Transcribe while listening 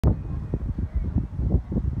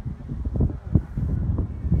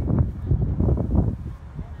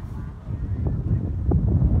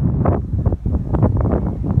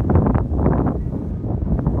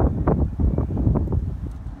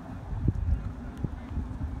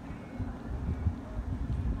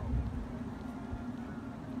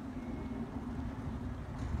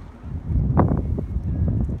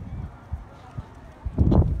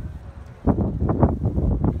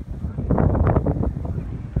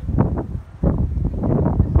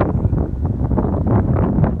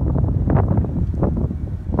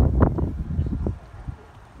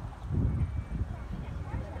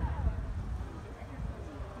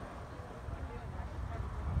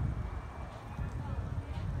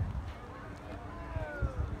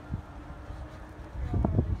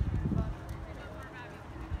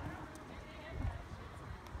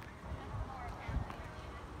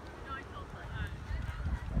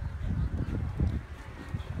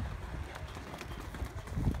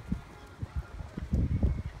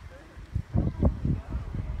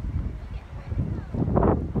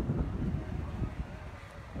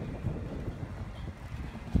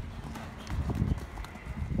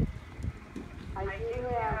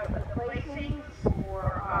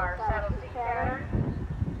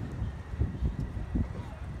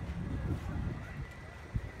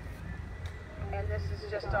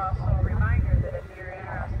Just also a reminder that if you're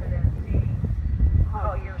interested in seeing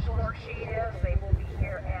how your score sheet is, they will be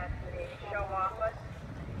here at the show office.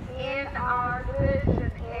 In our Division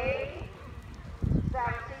A,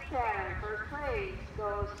 Saxon Pattern, first place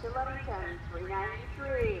goes to Ludington,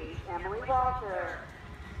 393, Emily Walter.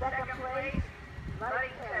 second place,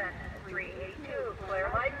 Ludington, 382, Claire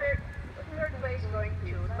Leifert. Third place going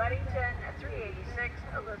to Ludington, 386,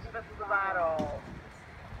 Elizabeth Lovato.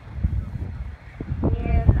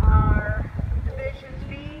 In our Division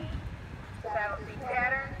B, Saddle Seat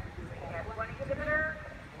Pattern, we have one exhibitor.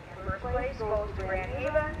 First place goes to Grand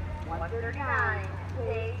Haven, 139,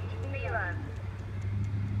 Paige Phelan.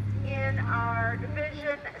 In our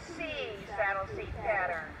Division C, Saddle Seat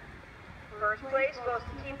Pattern, first place goes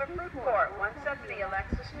to Team of Fruit Court, 170,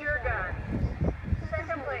 Alexis Jurgen.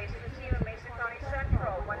 Second place to the team of Mason County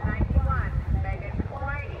Central, 191, Megan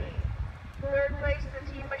Whitey. Third place to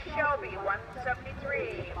the team of Shelby,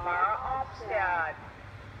 173, Mara Almstad.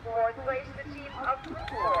 Fourth place to the team of Fruit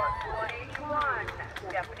Court, 181,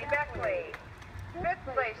 Stephanie Beckley. Fifth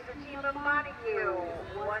place to the team of Montague,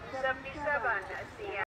 177, Sienna